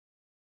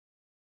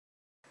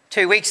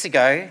2 weeks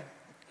ago,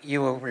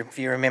 if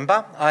you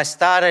remember, I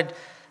started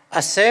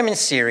a sermon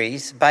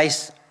series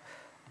based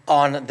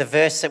on the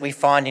verse that we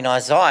find in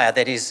Isaiah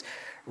that is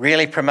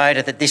really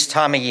promoted at this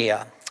time of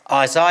year.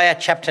 Isaiah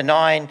chapter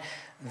 9,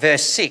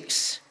 verse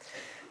 6.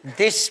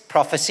 This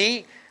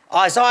prophecy,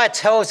 Isaiah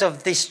tells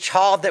of this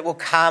child that will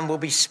come will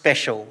be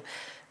special.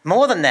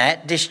 More than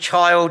that, this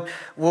child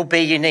will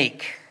be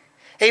unique.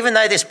 Even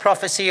though this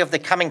prophecy of the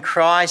coming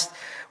Christ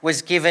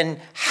was given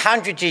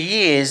hundreds of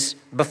years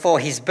before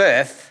his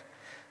birth,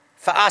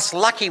 for us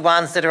lucky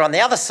ones that are on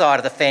the other side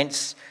of the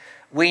fence,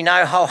 we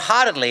know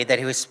wholeheartedly that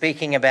he was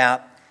speaking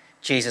about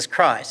Jesus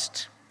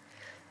Christ.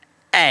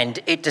 And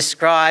it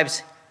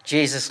describes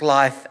Jesus'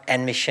 life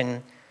and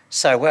mission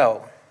so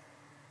well.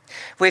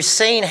 We've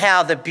seen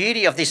how the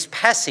beauty of this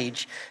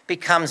passage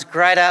becomes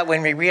greater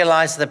when we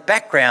realise the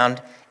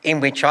background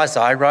in which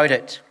Isaiah wrote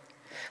it.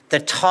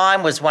 The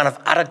time was one of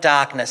utter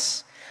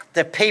darkness.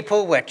 The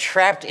people were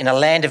trapped in a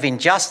land of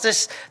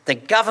injustice. The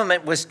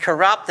government was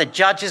corrupt, the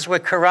judges were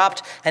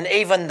corrupt, and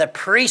even the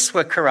priests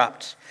were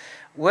corrupt.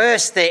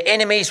 Worse, their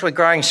enemies were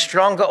growing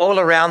stronger all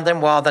around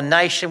them while the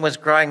nation was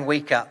growing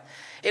weaker.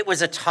 It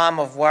was a time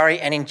of worry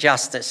and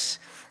injustice.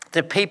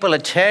 The people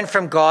had turned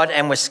from God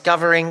and were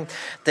discovering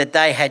that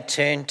they had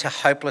turned to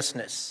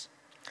hopelessness.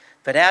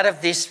 But out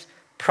of this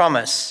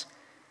promise,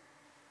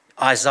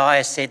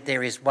 Isaiah said,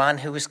 there is one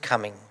who is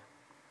coming.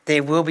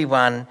 There will be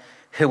one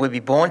who will be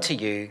born to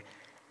you,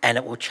 and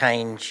it will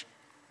change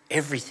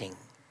everything.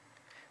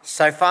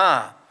 So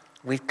far,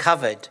 we've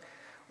covered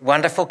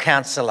Wonderful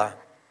Counselor.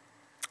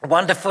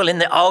 Wonderful in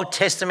the Old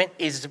Testament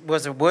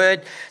was a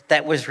word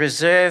that was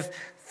reserved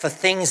for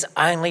things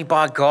only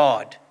by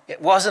God.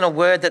 It wasn't a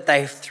word that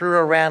they threw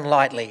around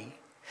lightly.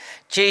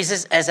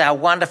 Jesus, as our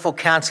Wonderful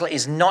Counselor,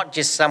 is not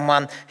just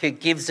someone who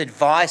gives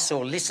advice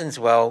or listens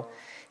well.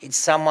 It's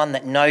someone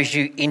that knows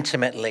you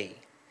intimately.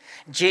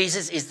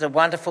 Jesus is the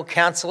Wonderful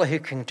Counselor who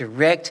can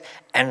direct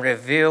and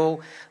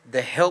reveal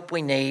the help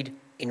we need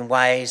in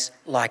ways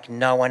like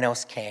no one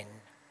else can.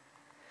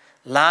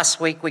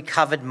 Last week we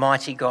covered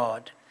Mighty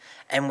God,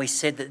 and we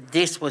said that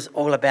this was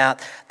all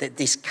about that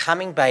this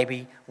coming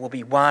baby will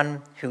be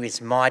one who is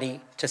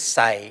mighty to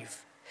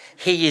save.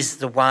 He is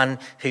the one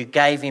who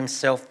gave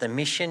himself the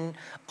mission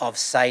of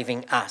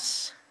saving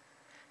us.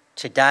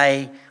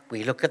 Today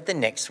we look at the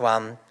next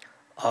one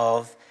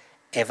of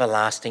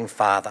Everlasting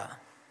Father.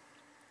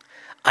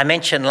 I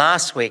mentioned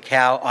last week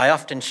how I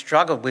often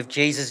struggled with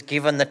Jesus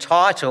given the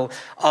title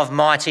of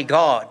Mighty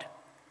God.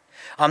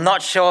 I'm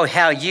not sure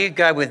how you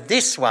go with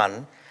this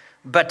one,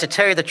 but to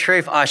tell you the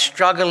truth, I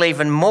struggle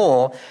even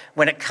more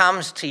when it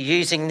comes to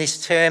using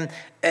this term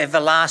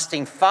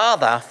Everlasting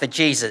Father for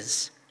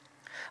Jesus.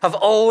 Of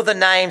all the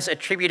names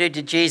attributed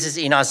to Jesus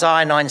in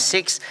Isaiah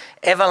 9:6,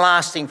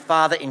 Everlasting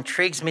Father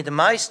intrigues me the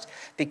most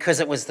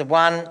because it was the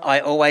one I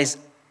always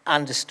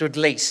understood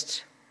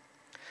least.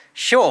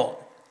 Sure,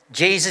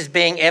 Jesus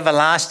being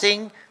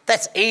everlasting,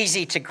 that's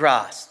easy to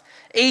grasp,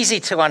 easy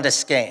to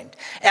understand.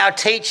 Our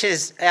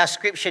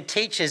scripture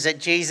teaches that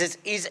Jesus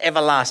is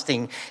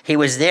everlasting. He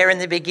was there in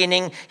the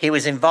beginning. He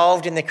was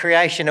involved in the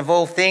creation of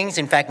all things.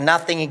 In fact,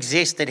 nothing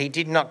exists that he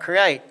did not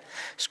create.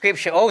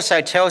 Scripture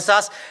also tells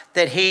us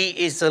that he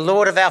is the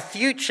Lord of our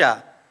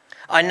future.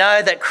 I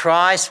know that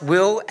Christ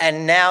will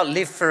and now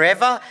live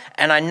forever,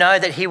 and I know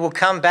that he will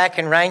come back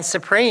and reign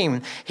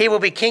supreme. He will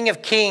be King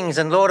of Kings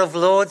and Lord of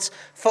Lords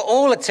for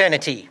all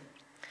eternity.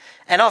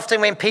 And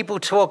often when people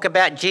talk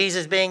about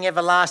Jesus being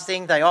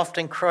everlasting, they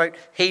often quote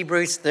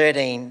Hebrews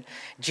 13.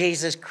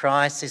 Jesus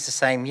Christ is the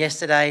same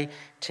yesterday,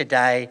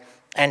 today,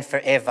 and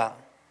forever.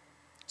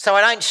 So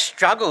I don't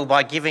struggle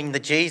by giving the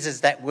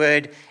Jesus that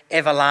word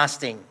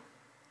everlasting.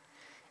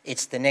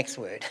 It's the next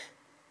word.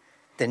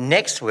 The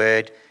next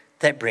word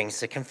that brings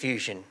the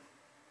confusion.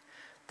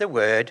 The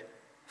word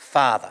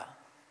Father.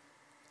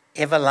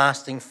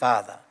 Everlasting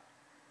Father.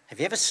 Have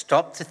you ever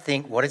stopped to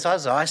think, what is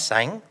Isaiah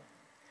saying?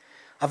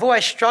 I've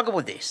always struggled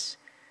with this,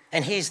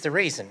 and here's the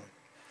reason.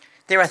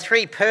 There are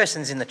three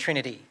persons in the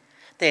Trinity.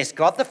 There's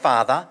God the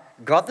Father,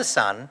 God the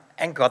Son,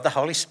 and God the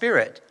Holy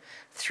Spirit.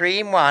 Three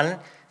in one,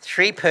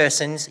 three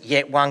persons,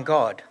 yet one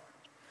God.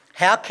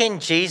 How can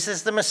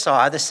Jesus the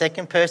Messiah, the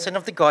second person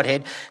of the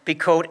Godhead, be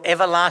called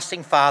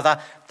Everlasting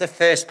Father, the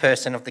first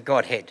person of the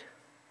Godhead?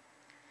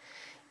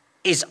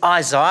 Is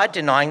Isaiah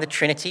denying the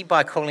Trinity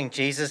by calling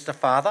Jesus the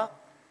Father?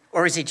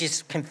 Or is he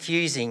just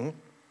confusing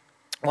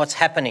what's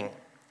happening?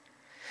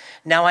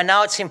 Now, I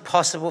know it's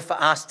impossible for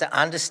us to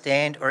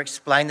understand or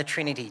explain the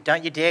Trinity.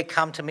 Don't you dare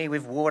come to me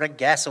with water,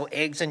 gas, or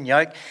eggs and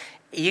yolk.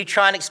 You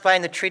try and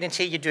explain the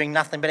Trinity, you're doing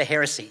nothing but a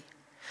heresy.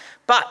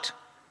 But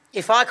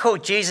if I call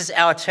Jesus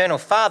our eternal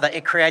Father,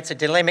 it creates a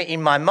dilemma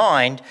in my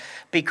mind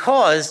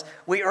because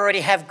we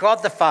already have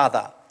God the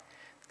Father.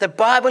 The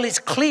Bible is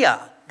clear.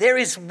 There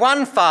is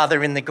one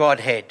Father in the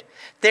Godhead.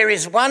 There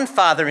is one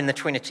Father in the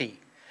Trinity.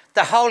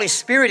 The Holy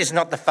Spirit is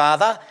not the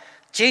Father.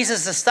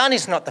 Jesus the Son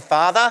is not the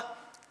Father.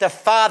 The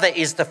Father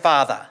is the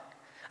Father.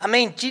 I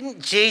mean,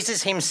 didn't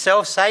Jesus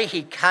himself say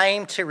he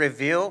came to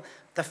reveal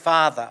the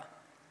Father?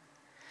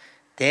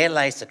 There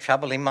lays the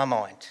trouble in my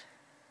mind.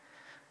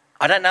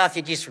 I don't know if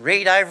you just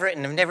read over it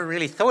and have never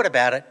really thought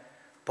about it,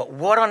 but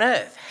what on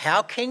earth?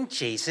 How can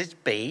Jesus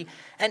be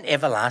an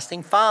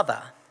everlasting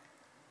Father?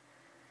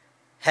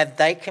 Have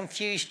they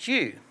confused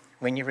you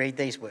when you read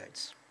these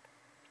words?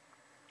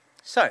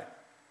 So,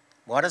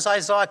 why does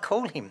Isaiah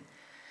call him,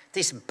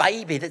 this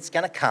baby that's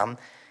going to come,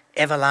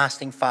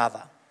 everlasting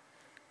Father?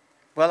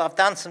 Well, I've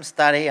done some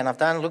study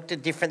and looked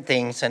at different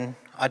things, and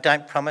I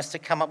don't promise to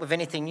come up with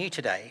anything new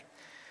today,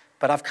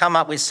 but I've come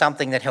up with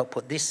something that helped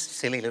put this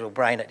silly little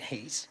brain at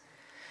ease.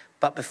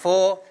 But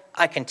before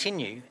I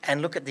continue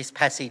and look at this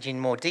passage in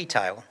more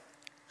detail,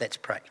 let's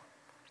pray.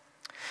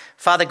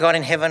 Father God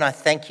in heaven, I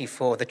thank you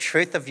for the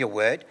truth of your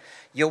word.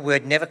 Your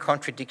word never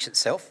contradicts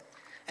itself.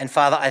 And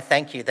Father, I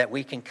thank you that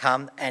we can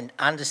come and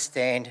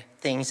understand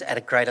things at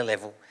a greater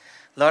level.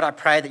 Lord, I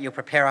pray that you'll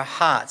prepare our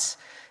hearts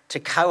to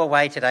go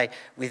away today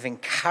with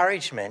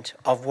encouragement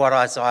of what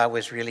Isaiah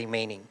was really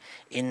meaning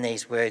in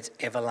these words,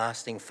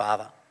 everlasting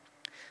Father.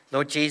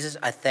 Lord Jesus,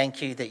 I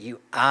thank you that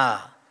you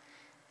are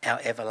our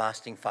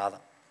everlasting Father.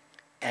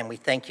 And we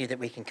thank you that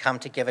we can come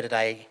together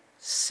today,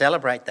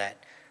 celebrate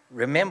that,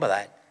 remember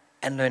that,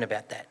 and learn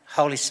about that.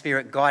 Holy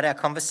Spirit, guide our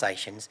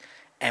conversations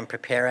and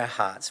prepare our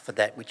hearts for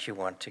that which you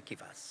want to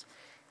give us.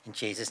 In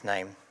Jesus'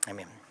 name,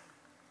 amen.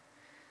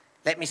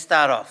 Let me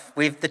start off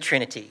with the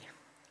Trinity.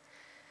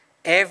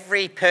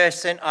 Every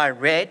person I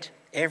read,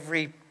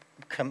 every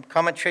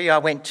commentary I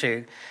went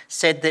to,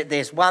 said that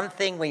there's one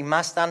thing we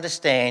must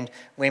understand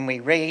when we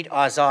read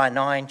Isaiah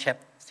 9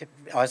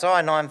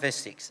 verse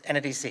 6, and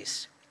it is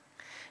this.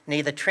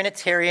 Neither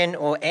Trinitarian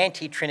or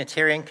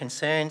anti-Trinitarian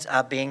concerns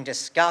are being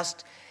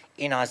discussed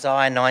in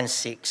Isaiah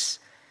 9:6.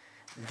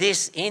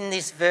 In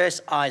this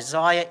verse,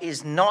 Isaiah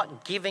is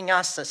not giving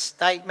us a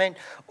statement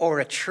or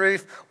a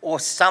truth or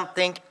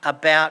something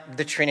about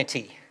the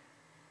Trinity.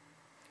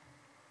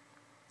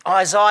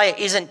 Isaiah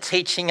isn't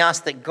teaching us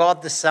that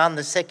God the Son,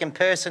 the second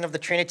person of the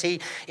Trinity,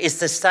 is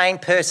the same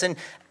person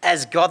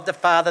as God the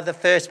Father, the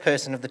first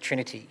person of the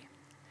Trinity.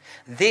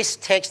 This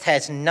text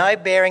has no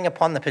bearing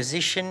upon the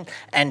position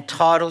and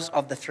titles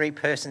of the three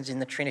persons in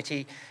the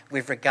Trinity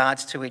with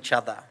regards to each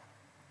other.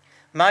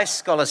 Most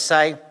scholars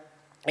say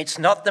it's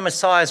not the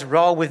Messiah's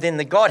role within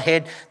the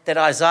Godhead that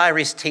Isaiah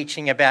is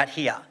teaching about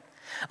here.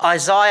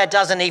 Isaiah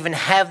doesn't even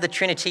have the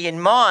Trinity in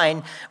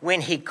mind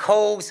when he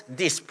calls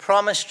this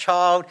promised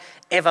child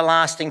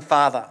everlasting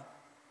Father.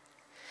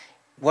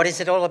 What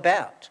is it all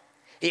about?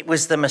 It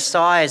was the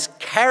Messiah's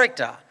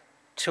character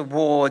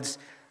towards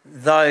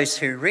those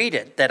who read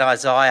it that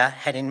Isaiah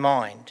had in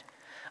mind.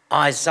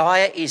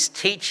 Isaiah is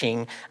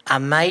teaching a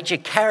major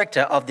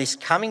character of this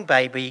coming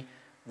baby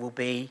will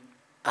be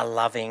a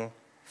loving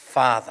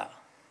Father.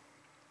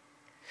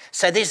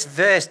 So this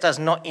verse does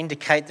not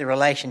indicate the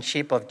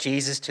relationship of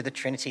Jesus to the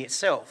Trinity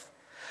itself.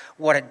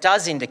 What it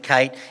does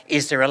indicate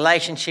is the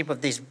relationship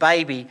of this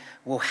baby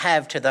will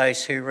have to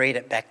those who read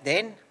it back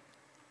then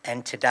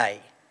and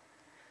today.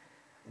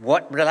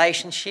 What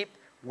relationship?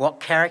 What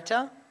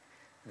character?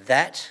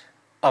 That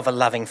of a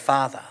loving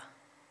Father.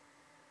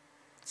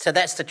 So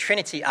that's the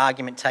Trinity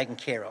argument taken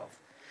care of.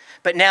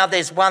 But now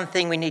there's one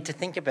thing we need to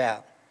think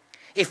about.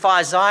 If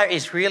Isaiah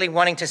is really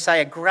wanting to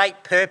say a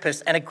great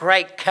purpose and a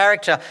great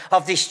character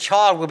of this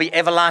child will be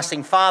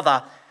everlasting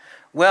Father,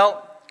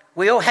 well,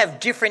 we all have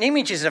different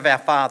images of our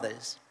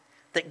fathers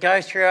that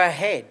go through our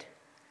head.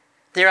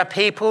 There are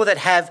people that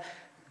have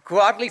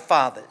godly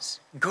fathers,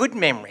 good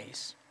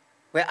memories,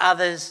 where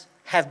others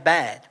have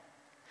bad.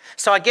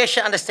 So I guess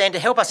you understand, to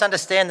help us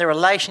understand the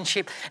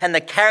relationship and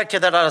the character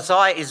that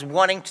Isaiah is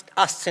wanting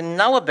us to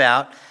know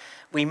about,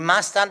 we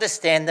must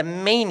understand the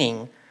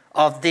meaning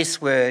of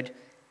this word,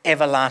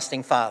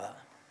 everlasting Father.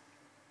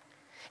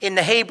 In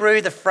the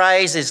Hebrew, the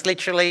phrase is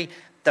literally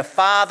the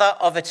Father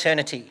of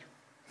eternity.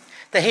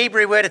 The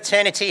Hebrew word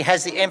eternity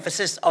has the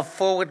emphasis of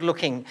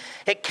forward-looking.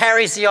 It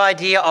carries the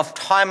idea of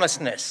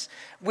timelessness,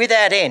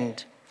 without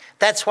end.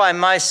 That's why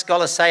most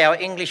scholars say our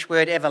English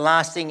word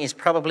everlasting is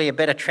probably a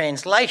better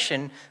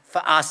translation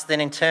for us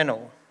than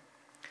eternal.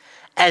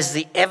 As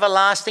the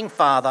everlasting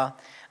Father,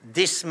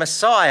 this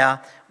Messiah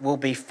will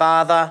be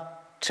Father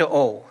to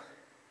all.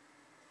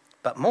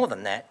 But more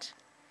than that,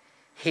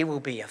 he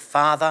will be a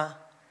Father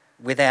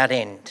without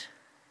end.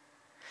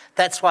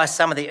 That's why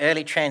some of the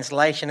early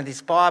translation of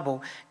this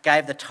Bible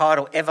gave the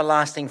title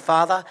Everlasting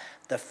Father,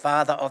 the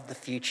Father of the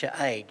future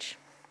age.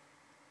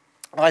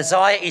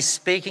 Isaiah is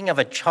speaking of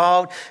a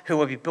child who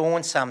will be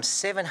born some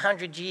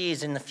 700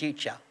 years in the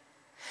future.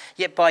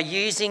 Yet by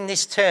using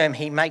this term,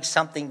 he makes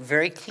something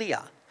very clear.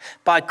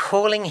 By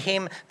calling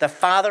him the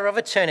Father of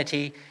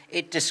eternity,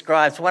 it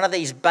describes one of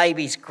these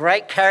babies'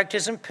 great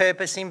characters and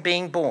purpose in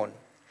being born.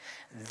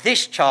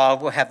 This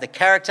child will have the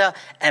character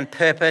and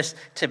purpose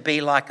to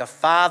be like a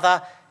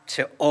father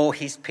to all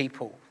his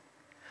people.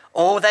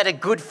 All that a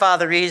good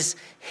father is,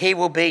 he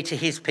will be to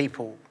his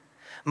people.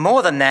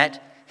 More than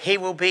that, he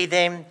will be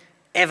them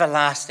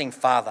everlasting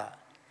Father.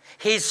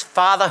 His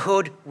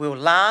fatherhood will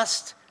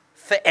last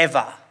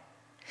forever.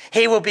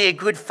 He will be a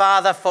good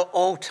father for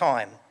all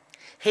time.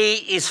 He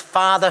is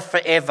Father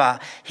forever.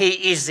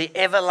 He is the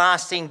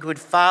everlasting good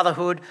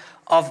fatherhood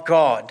of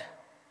God.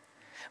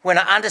 When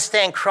I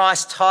understand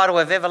Christ's title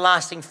of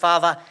Everlasting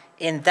Father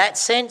in that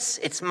sense,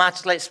 it's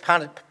much less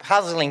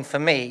puzzling for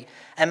me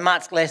and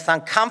much less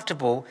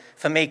uncomfortable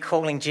for me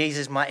calling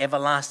Jesus my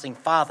everlasting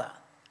Father,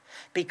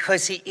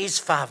 because he is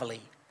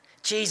fatherly.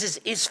 Jesus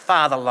is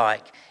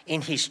father-like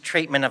in his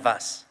treatment of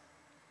us.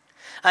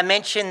 I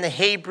mentioned the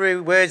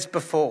Hebrew words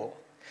before.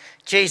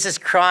 Jesus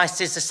Christ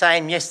is the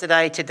same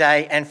yesterday,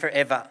 today, and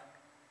forever.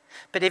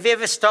 But have you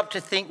ever stopped to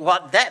think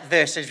what that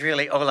verse is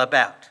really all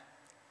about?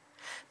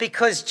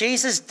 Because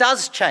Jesus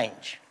does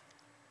change.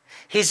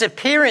 His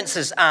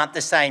appearances aren't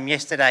the same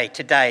yesterday,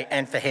 today,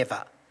 and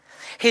forever.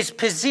 His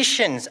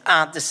positions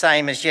aren't the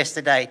same as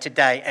yesterday,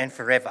 today, and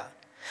forever.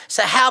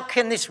 So how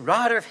can this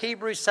writer of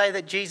Hebrews say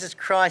that Jesus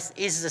Christ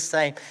is the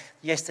same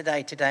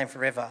yesterday, today, and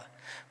forever?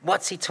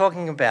 What's he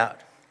talking about?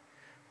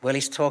 Well,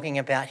 he's talking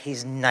about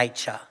his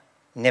nature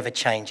never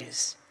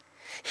changes.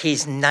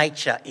 His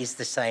nature is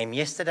the same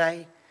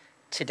yesterday,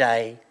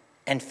 today,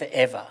 and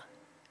forever.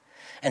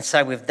 And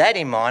so with that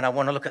in mind, I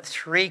want to look at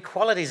 3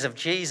 qualities of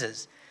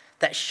Jesus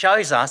that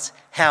shows us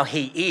how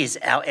he is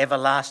our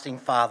everlasting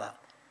Father.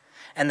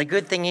 And the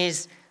good thing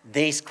is,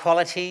 these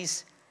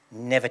qualities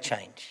never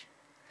change.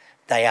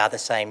 They are the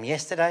same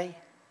yesterday,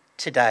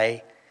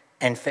 today,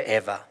 and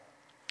forever.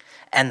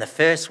 And the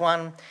first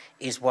one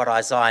is what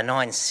Isaiah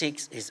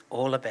 9:6 is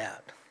all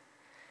about.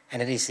 And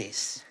it is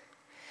this: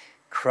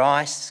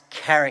 Christ's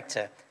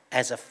character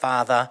as a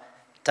father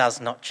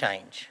does not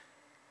change.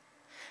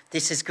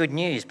 This is good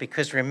news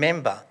because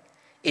remember,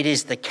 it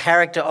is the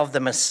character of the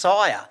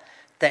Messiah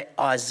that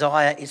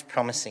Isaiah is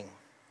promising.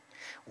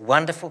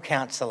 Wonderful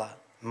Counselor,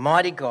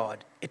 Mighty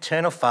God,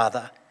 Eternal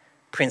Father,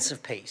 Prince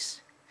of Peace.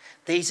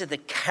 These are the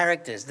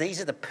characters, these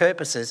are the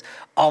purposes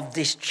of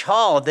this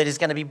child that is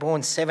going to be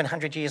born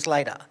 700 years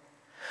later.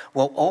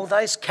 Well, all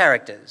those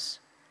characters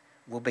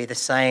will be the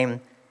same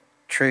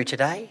true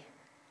today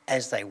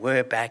as they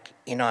were back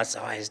in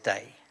Isaiah's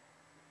day.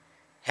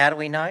 How do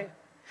we know?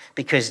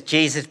 Because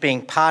Jesus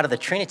being part of the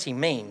Trinity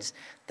means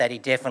that he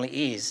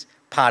definitely is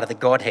part of the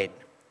Godhead.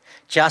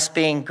 Just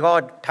being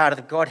God, part of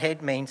the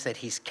Godhead, means that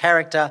his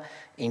character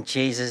in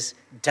Jesus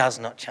does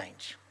not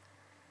change.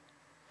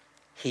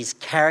 His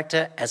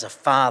character as a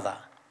father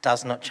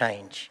does not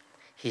change.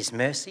 His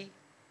mercy,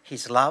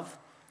 his love,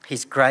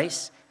 his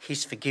grace,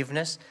 his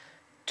forgiveness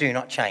do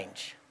not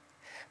change.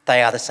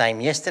 They are the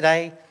same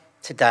yesterday,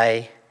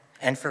 today,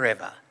 and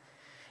forever.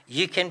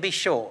 You can be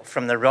sure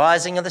from the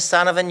rising of the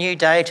sun of a new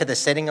day to the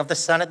setting of the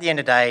sun at the end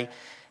of the day,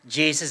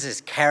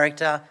 Jesus'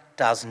 character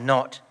does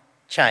not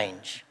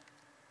change.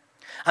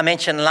 I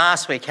mentioned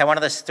last week how one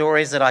of the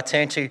stories that I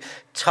turn to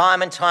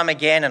time and time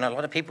again, and a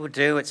lot of people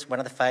do, it's one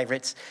of the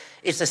favourites,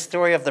 is the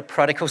story of the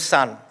prodigal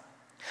son.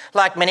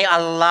 Like many, I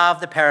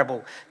love the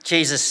parable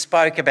Jesus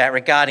spoke about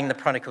regarding the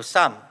prodigal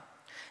son.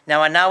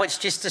 Now, I know it's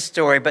just a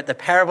story, but the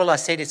parable, I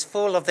said, is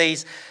full of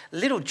these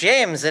little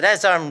gems that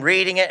as I'm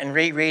reading it and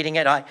rereading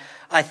it,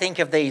 I think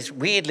of these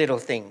weird little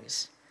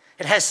things.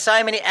 It has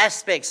so many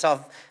aspects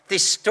of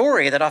this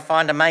story that I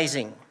find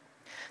amazing.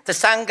 The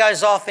son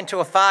goes off into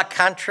a far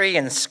country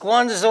and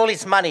squanders all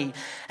his money.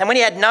 And when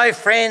he had no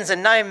friends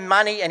and no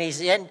money and he's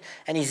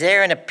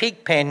there in a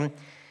pig pen,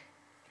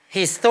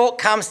 his thought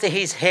comes to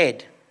his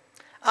head: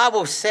 I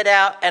will set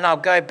out and I'll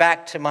go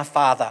back to my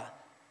father.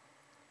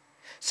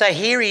 So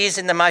here he is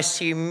in the most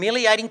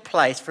humiliating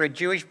place for a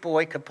Jewish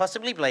boy could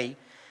possibly be,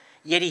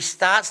 yet he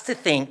starts to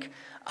think,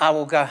 I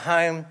will go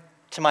home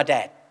to my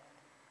dad.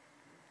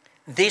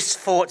 This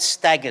thought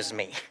staggers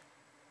me.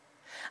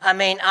 I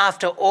mean,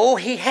 after all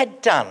he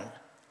had done,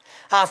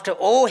 after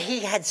all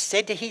he had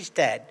said to his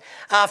dad,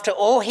 after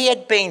all he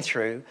had been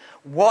through,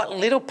 what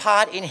little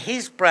part in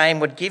his brain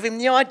would give him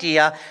the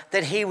idea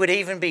that he would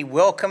even be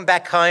welcomed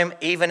back home,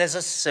 even as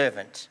a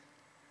servant?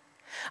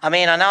 I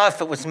mean, I know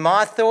if it was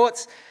my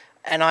thoughts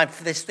and I'm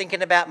just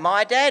thinking about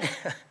my dad,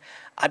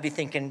 I'd be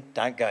thinking,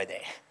 don't go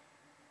there.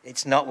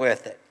 It's not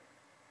worth it.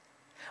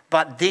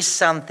 But this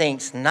son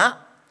thinks, nah,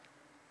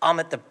 I'm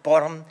at the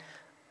bottom.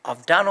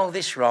 I've done all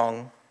this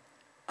wrong.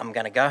 I'm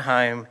going to go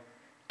home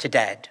to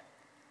dad.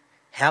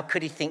 How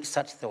could he think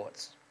such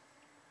thoughts?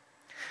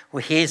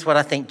 Well, here's what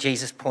I think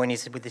Jesus' point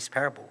is with this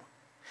parable.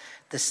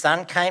 The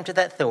son came to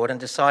that thought and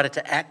decided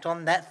to act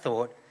on that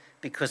thought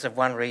because of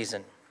one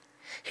reason.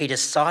 He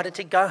decided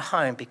to go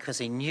home because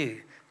he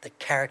knew the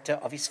character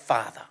of his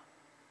father.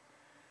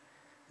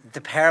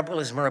 The parable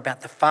is more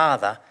about the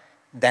father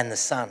than the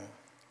son.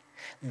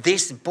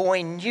 This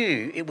boy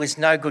knew it was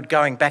no good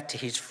going back to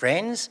his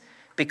friends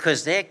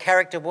because their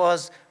character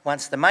was,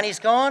 once the money's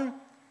gone,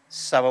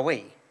 so are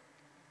we.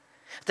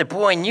 The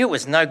boy knew it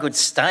was no good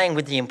staying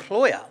with the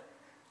employer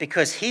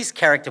because his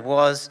character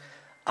was,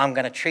 I'm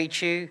going to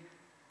treat you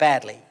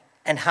badly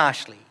and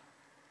harshly.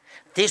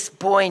 This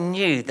boy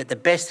knew that the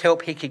best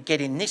help he could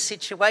get in this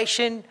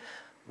situation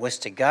was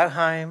to go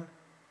home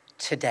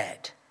to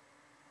dad.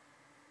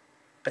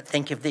 But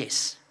think of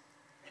this.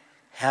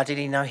 How did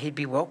he know he'd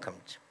be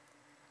welcomed?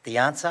 The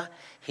answer,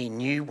 he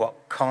knew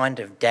what kind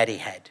of dad he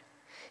had.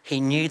 He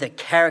knew the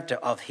character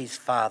of his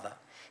father.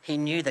 He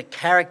knew the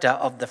character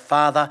of the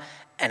father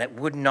and it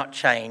would not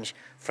change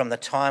from the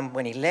time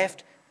when he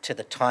left to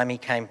the time he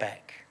came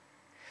back.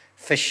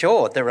 For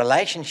sure, the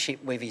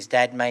relationship with his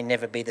dad may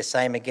never be the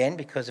same again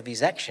because of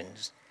his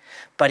actions,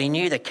 but he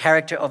knew the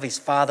character of his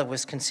father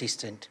was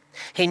consistent.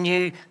 He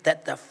knew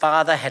that the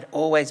father had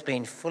always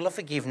been full of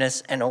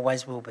forgiveness and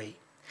always will be.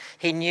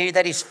 He knew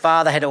that his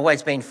father had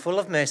always been full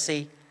of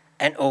mercy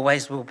and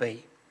always will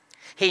be.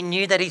 He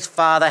knew that his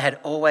father had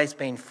always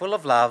been full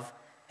of love,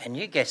 and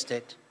you guessed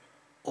it,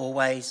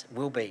 always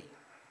will be.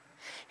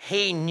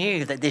 He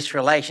knew that this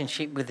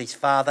relationship with his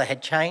father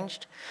had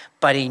changed,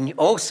 but he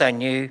also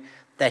knew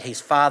that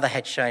his father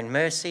had shown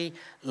mercy,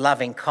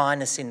 loving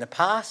kindness in the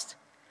past,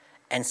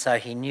 and so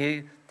he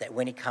knew that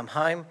when he come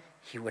home,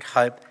 he would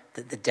hope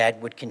that the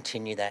dad would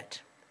continue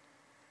that.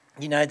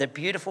 You know, the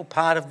beautiful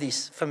part of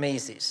this for me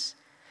is this.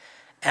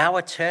 Our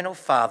eternal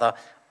Father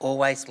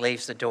always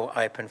leaves the door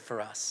open for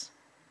us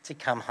to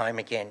come home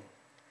again.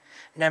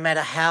 No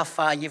matter how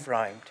far you've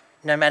roamed,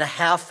 no matter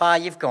how far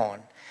you've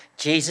gone,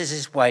 Jesus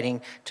is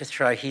waiting to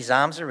throw his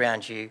arms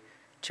around you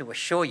to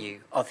assure you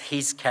of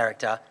his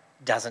character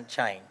doesn't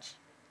change.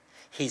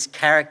 His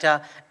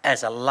character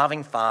as a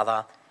loving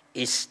Father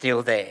is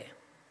still there.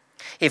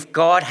 If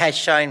God has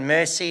shown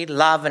mercy,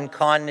 love and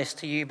kindness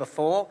to you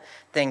before,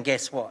 then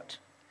guess what?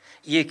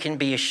 You can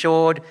be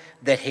assured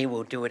that he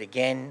will do it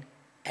again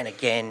and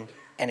again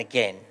and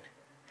again.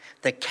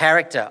 The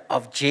character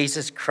of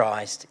Jesus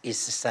Christ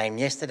is the same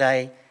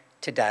yesterday,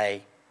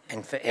 today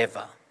and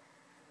forever.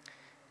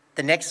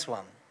 The next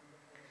one,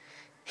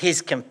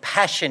 his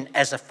compassion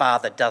as a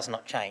father does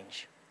not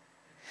change.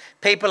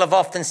 People have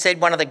often said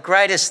one of the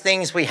greatest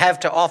things we have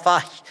to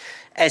offer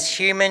as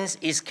humans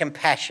is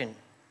compassion.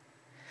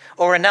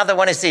 Or another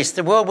one is this: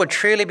 the world would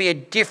truly be a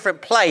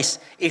different place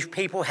if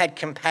people had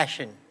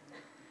compassion.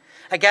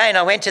 Again,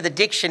 I went to the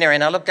dictionary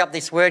and I looked up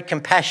this word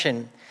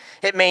compassion.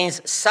 It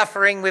means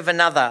suffering with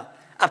another,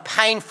 a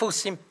painful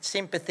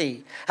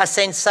sympathy, a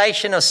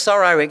sensation of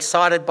sorrow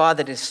excited by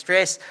the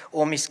distress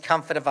or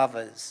miscomfort of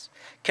others.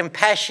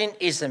 Compassion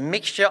is a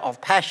mixture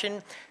of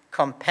passion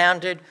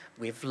compounded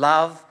with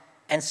love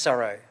and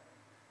sorrow.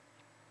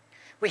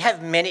 We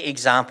have many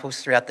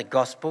examples throughout the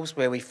Gospels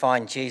where we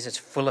find Jesus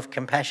full of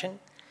compassion.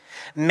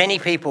 Many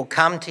people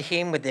come to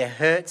him with their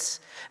hurts.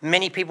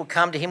 Many people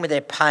come to him with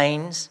their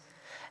pains,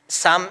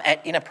 some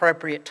at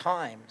inappropriate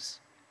times.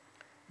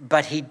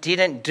 But he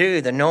didn't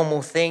do the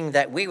normal thing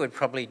that we would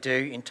probably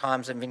do in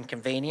times of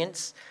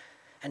inconvenience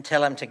and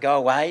tell them to go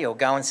away or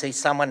go and see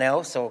someone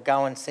else or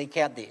go and seek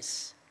out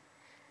this.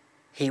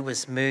 He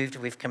was moved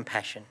with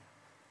compassion.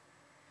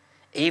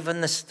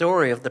 Even the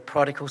story of the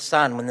prodigal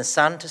son, when the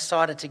son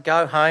decided to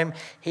go home,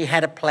 he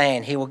had a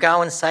plan. He will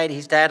go and say to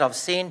his dad, I've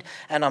sinned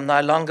and I'm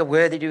no longer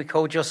worthy to be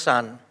called your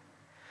son.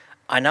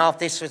 I know if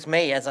this was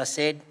me, as I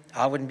said,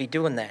 I wouldn't be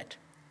doing that.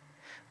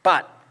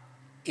 But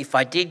if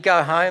I did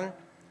go home,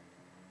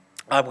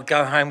 I would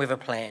go home with a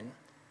plan.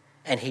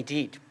 And he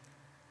did.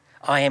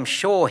 I am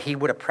sure he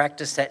would have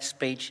practiced that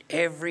speech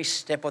every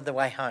step of the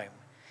way home.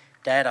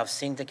 Dad, I've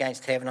sinned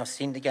against heaven, I've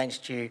sinned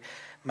against you.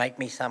 Make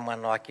me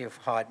someone like you,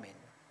 hide me.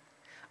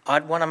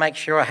 I'd want to make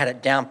sure I had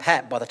it down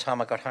pat by the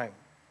time I got home.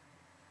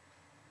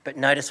 But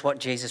notice what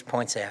Jesus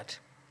points out.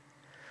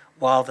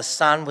 While the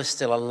son was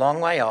still a long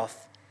way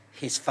off,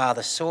 his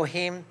father saw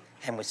him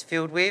and was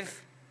filled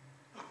with,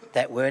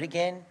 that word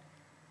again,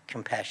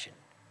 compassion.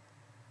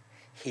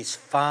 His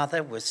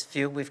father was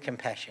filled with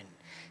compassion.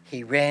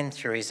 He ran,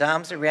 threw his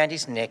arms around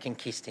his neck and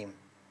kissed him.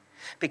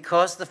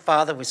 Because the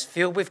father was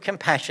filled with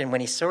compassion when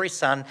he saw his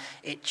son,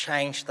 it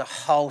changed the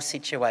whole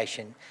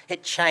situation.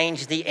 It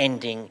changed the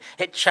ending.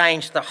 It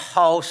changed the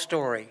whole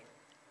story.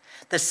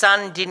 The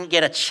son didn't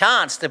get a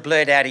chance to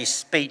blurt out his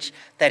speech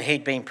that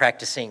he'd been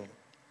practicing.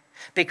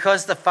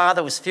 Because the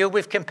father was filled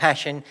with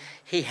compassion,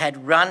 he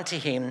had run to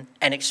him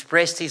and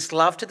expressed his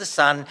love to the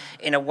son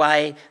in a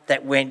way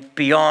that went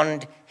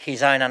beyond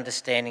his own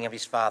understanding of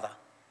his father.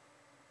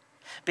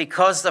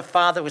 Because the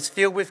father was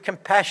filled with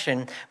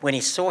compassion when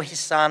he saw his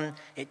son,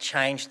 it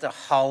changed the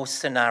whole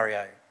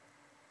scenario.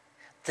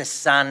 The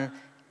son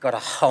got a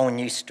whole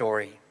new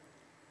story.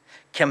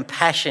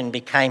 Compassion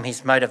became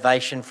his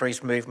motivation for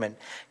his movement.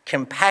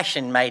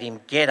 Compassion made him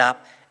get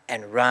up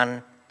and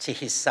run to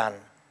his son.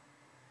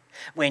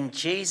 When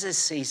Jesus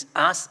sees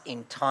us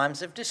in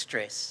times of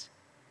distress,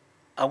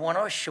 I want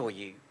to assure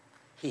you,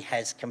 he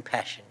has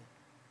compassion.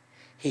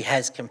 He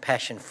has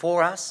compassion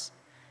for us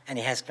and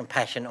he has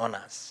compassion on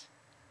us.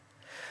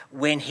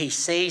 When he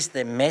sees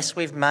the mess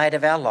we've made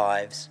of our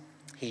lives,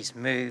 he's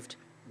moved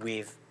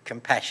with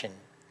compassion.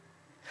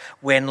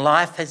 When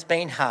life has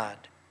been hard,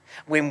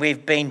 when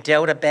we've been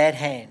dealt a bad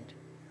hand,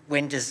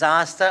 when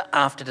disaster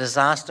after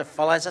disaster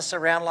follows us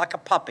around like a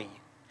puppy,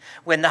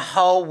 when the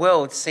whole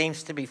world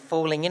seems to be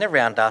falling in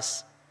around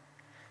us,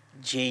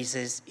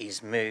 Jesus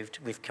is moved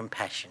with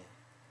compassion.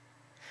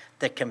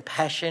 The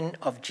compassion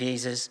of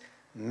Jesus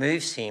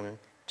moves him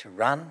to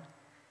run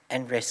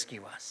and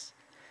rescue us.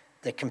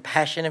 The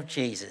compassion of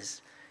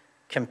Jesus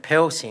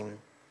compels him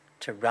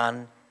to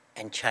run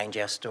and change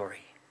our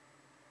story.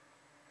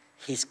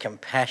 His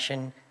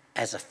compassion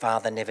as a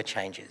father never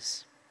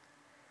changes.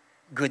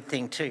 good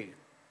thing too,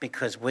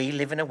 because we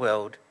live in a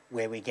world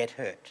where we get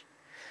hurt.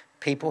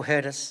 People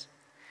hurt us,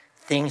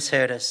 things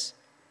hurt us.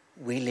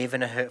 We live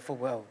in a hurtful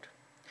world.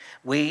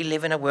 We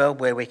live in a world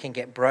where we can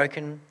get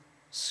broken,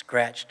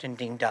 scratched and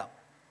dinged up.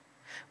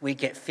 We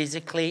get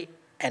physically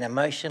and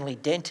emotionally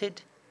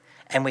dented,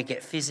 and we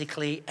get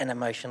physically and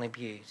emotionally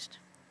abused.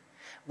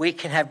 We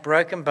can have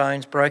broken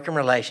bones, broken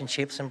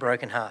relationships and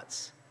broken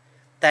hearts.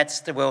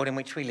 That's the world in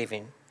which we live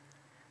in.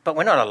 But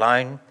we're not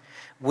alone.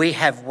 We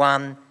have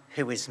one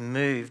who is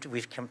moved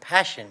with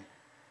compassion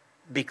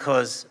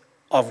because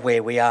of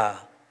where we are.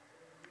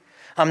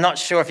 I'm not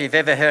sure if you've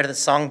ever heard of the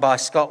song by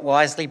Scott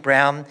Wisely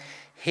Brown,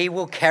 He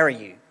Will Carry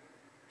You.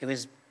 It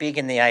was big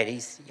in the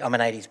 80s. I'm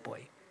an 80s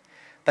boy.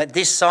 But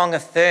this song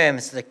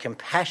affirms the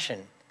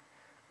compassion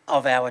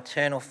of our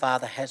eternal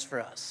Father has for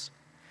us.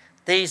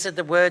 These are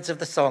the words of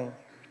the song.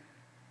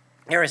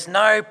 There is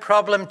no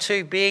problem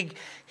too big,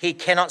 He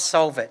cannot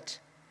solve it.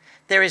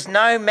 There is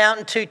no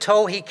mountain too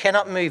tall, He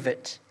cannot move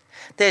it.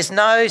 There's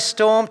no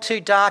storm too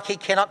dark, He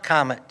cannot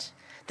calm it.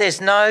 There's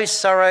no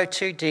sorrow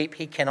too deep,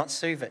 He cannot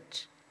soothe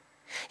it.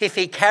 If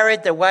He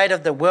carried the weight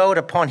of the world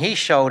upon His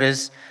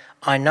shoulders,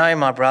 I know,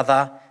 my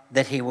brother,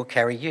 that He will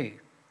carry you.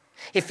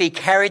 If He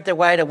carried the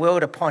weight of the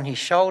world upon His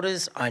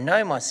shoulders, I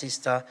know, my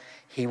sister,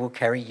 He will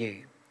carry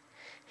you.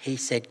 He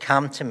said,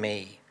 come to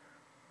me,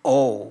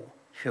 all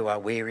who are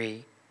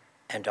weary,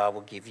 and I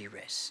will give you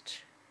rest.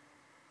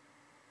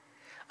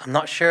 I'm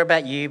not sure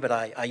about you, but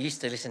I used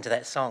to listen to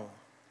that song.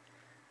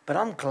 But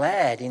I'm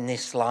glad in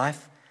this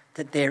life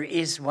that there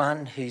is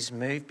one who's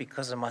moved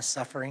because of my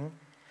suffering.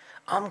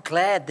 I'm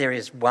glad there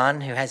is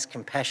one who has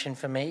compassion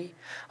for me.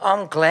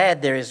 I'm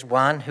glad there is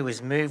one who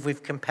is moved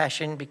with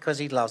compassion because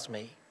He loves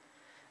me.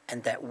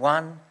 And that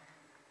one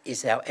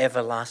is our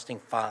everlasting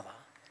Father,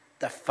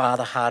 the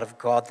Father heart of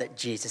God that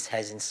Jesus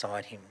has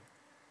inside Him.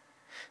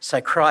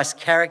 So Christ's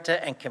character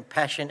and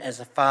compassion as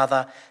a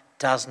Father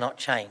does not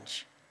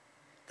change.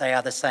 They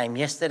are the same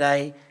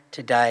yesterday,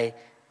 today,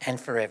 and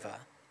forever.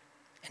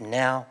 And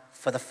now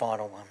for the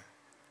final one.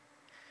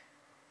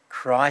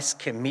 Christ's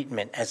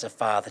commitment as a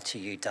Father to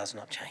you does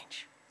not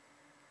change.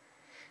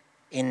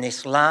 In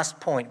this last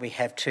point, we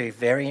have two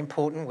very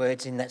important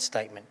words in that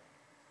statement.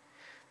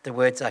 The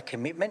words are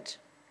commitment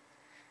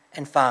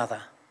and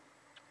Father.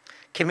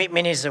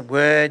 Commitment is a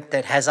word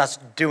that has us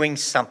doing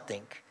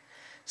something.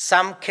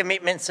 Some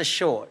commitments are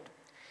short.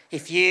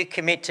 If you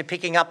commit to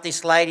picking up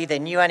this lady,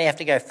 then you only have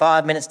to go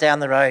 5 minutes down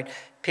the road,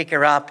 pick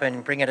her up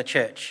and bring her to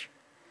church.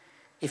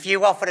 If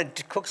you offer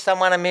to cook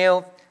someone a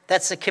meal,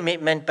 that's a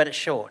commitment, but it's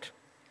short.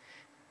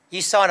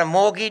 You sign a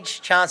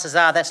mortgage, chances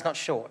are that's not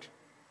short.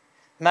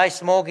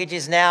 Most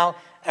mortgages now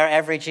are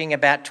averaging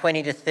about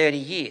 20 to 30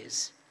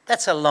 years.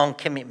 That's a long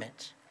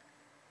commitment.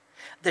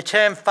 The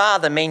term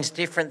father means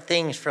different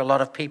things for a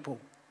lot of people.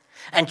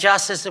 And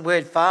just as the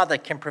word father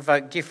can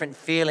provoke different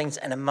feelings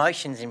and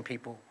emotions in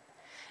people,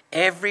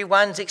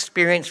 everyone's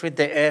experience with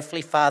their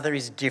earthly father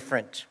is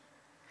different.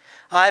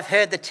 I've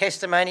heard the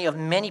testimony of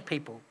many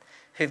people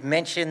who've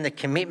mentioned the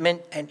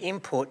commitment and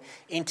input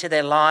into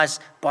their lives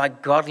by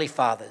godly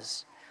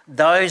fathers,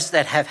 those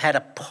that have had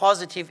a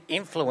positive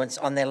influence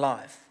on their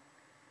life.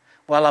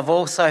 While I've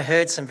also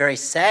heard some very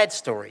sad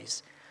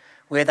stories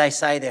where they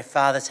say their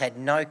fathers had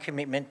no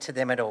commitment to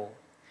them at all,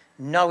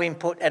 no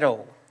input at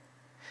all.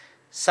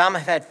 Some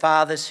have had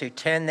fathers who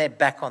turned their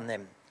back on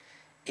them,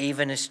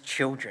 even as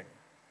children.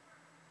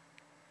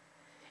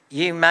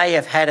 You may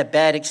have had a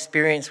bad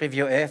experience with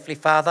your earthly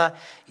father.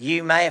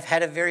 You may have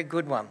had a very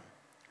good one.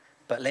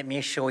 But let me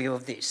assure you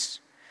of this.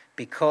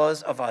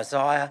 Because of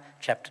Isaiah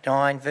chapter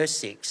 9, verse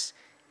 6,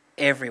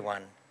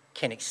 everyone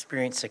can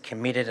experience a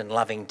committed and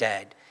loving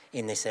dad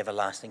in this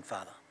everlasting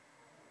Father.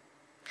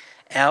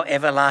 Our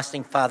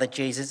everlasting Father,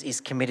 Jesus,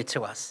 is committed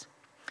to us.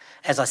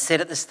 As I said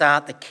at the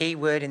start, the key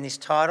word in this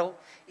title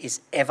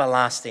is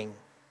everlasting.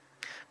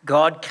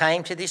 God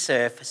came to this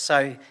earth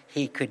so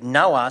He could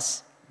know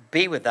us,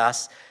 be with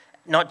us,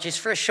 not just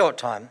for a short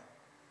time,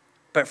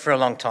 but for a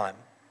long time.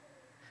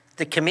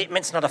 The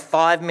commitment's not a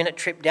 5-minute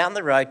trip down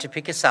the road to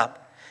pick us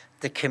up.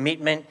 The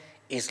commitment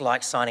is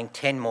like signing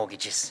 10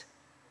 mortgages.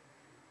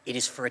 It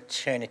is for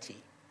eternity.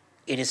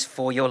 It is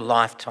for your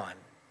lifetime.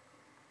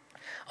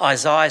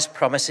 Isaiah's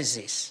promise is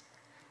this: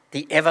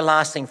 the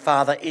everlasting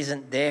Father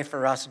isn't there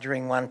for us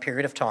during one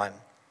period of time.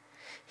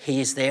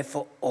 He is there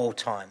for all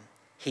time.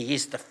 He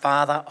is the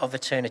Father of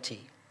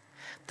eternity.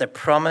 The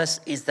promise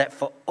is that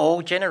for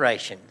all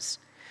generations,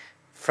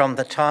 from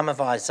the time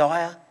of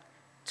Isaiah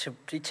to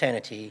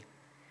eternity,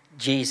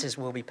 Jesus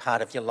will be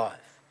part of your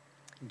life.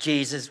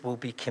 Jesus will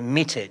be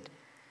committed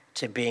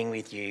to being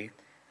with you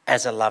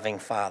as a loving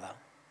Father.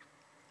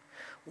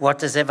 What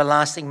does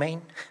everlasting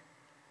mean?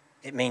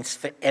 It means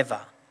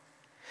forever.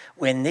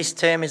 When this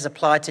term is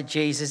applied to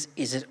Jesus,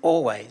 is it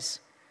always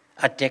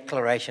a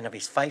declaration of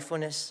His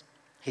faithfulness,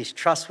 His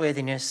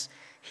trustworthiness,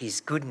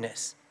 His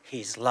goodness,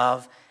 His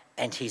love,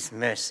 and His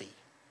mercy?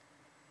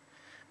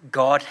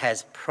 God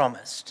has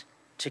promised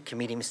to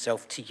commit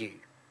Himself to you.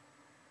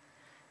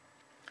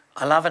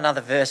 I love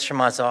another verse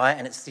from Isaiah,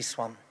 and it's this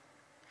one.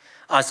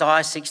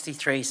 Isaiah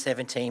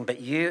 63:17,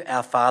 but you,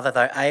 our father,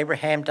 though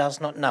Abraham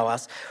does not know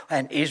us,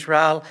 and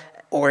Israel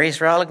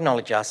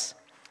acknowledge us,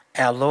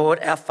 our Lord,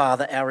 our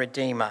Father, our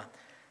Redeemer,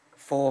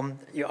 formed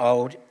you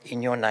old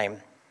in your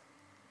name.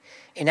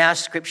 In our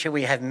scripture,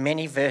 we have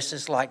many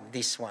verses like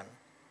this one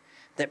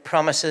that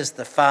promises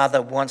the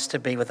Father wants to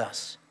be with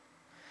us.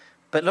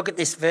 But look at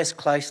this verse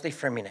closely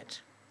for a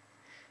minute.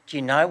 Do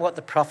you know what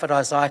the prophet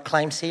Isaiah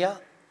claims here?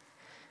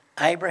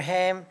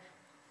 Abraham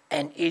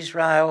and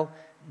Israel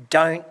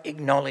don't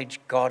acknowledge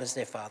God as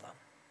their father.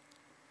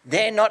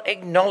 They're not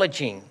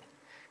acknowledging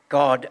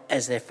God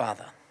as their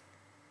father.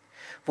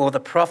 Well, the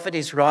prophet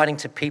is writing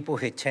to people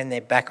who turn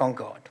their back on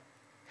God,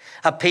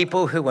 a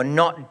people who were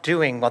not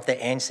doing what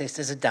their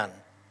ancestors had done.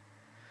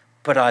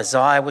 But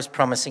Isaiah was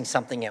promising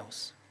something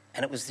else,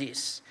 and it was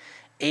this.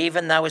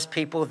 Even though as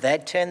people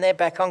they'd turned their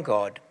back on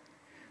God,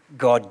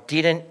 God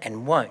didn't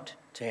and won't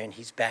turn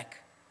his back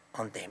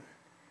on them.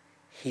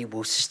 He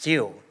will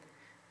still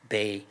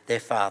be their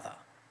father.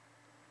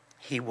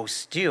 He will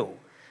still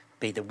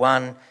be the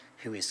one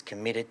who is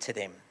committed to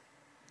them.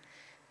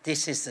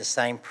 This is the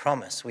same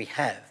promise we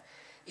have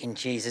in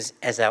Jesus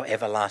as our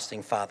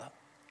everlasting Father.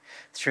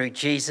 Through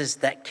Jesus,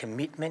 that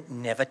commitment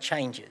never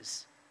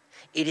changes.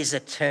 It is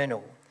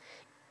eternal.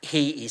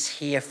 He is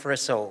here for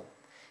us all.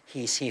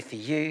 He is here for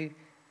you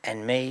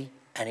and me,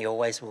 and he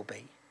always will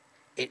be.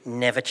 It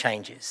never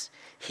changes.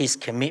 His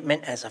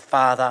commitment as a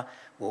father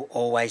will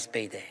always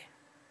be there.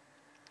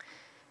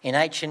 In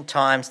ancient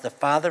times, the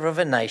father of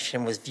a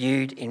nation was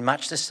viewed in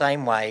much the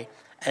same way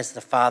as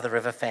the father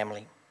of a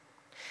family.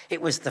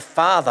 It was the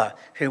father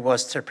who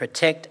was to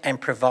protect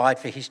and provide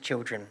for his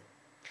children.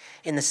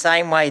 In the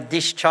same way,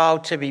 this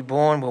child to be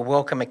born will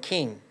welcome a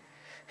king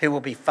who will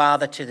be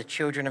father to the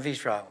children of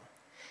Israel.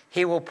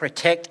 He will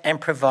protect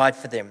and provide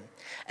for them,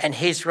 and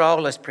his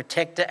role as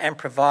protector and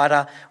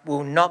provider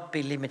will not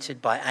be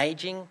limited by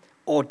aging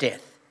or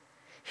death.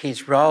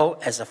 His role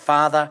as a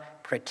father,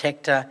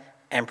 protector,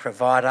 and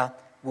provider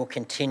will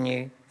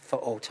continue for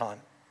all time.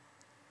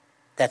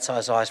 That's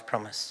Isaiah's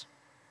promise.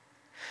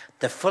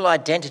 The full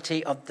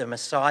identity of the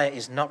Messiah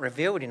is not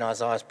revealed in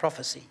Isaiah's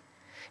prophecy.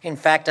 In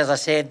fact, as I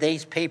said,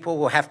 these people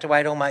will have to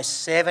wait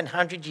almost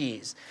 700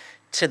 years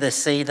to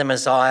see the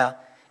Messiah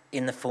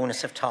in the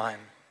fullness of time.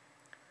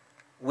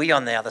 We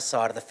on the other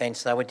side of the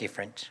fence, though, are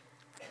different.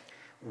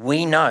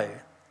 We know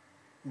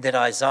that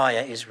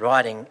Isaiah is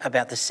writing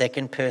about the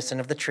second person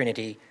of the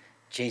Trinity,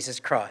 Jesus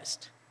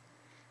Christ.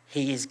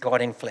 He is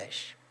God in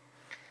flesh.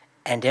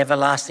 And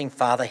everlasting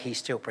Father, he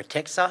still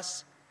protects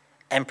us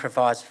and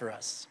provides for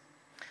us.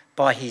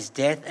 By his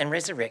death and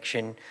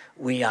resurrection,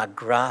 we are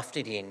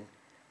grafted in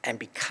and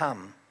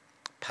become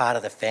part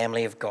of the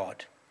family of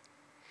God.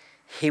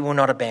 He will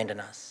not abandon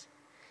us.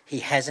 He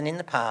hasn't in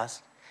the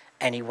past,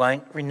 and he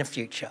won't in the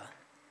future.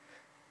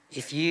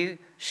 If you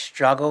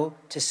struggle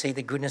to see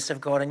the goodness of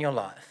God in your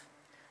life,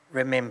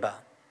 remember,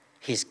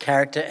 his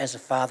character as a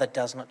father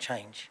does not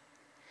change.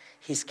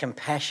 His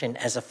compassion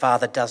as a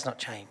father does not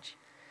change.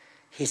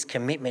 His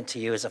commitment to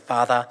you as a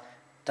father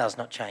does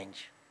not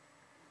change.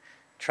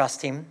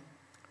 Trust him,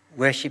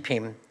 worship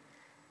him,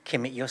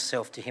 commit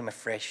yourself to him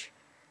afresh,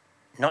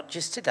 not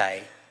just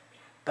today,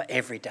 but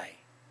every day,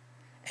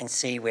 and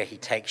see where he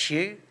takes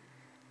you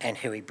and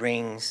who he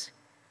brings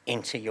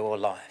into your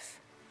life.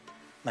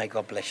 May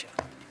God bless you.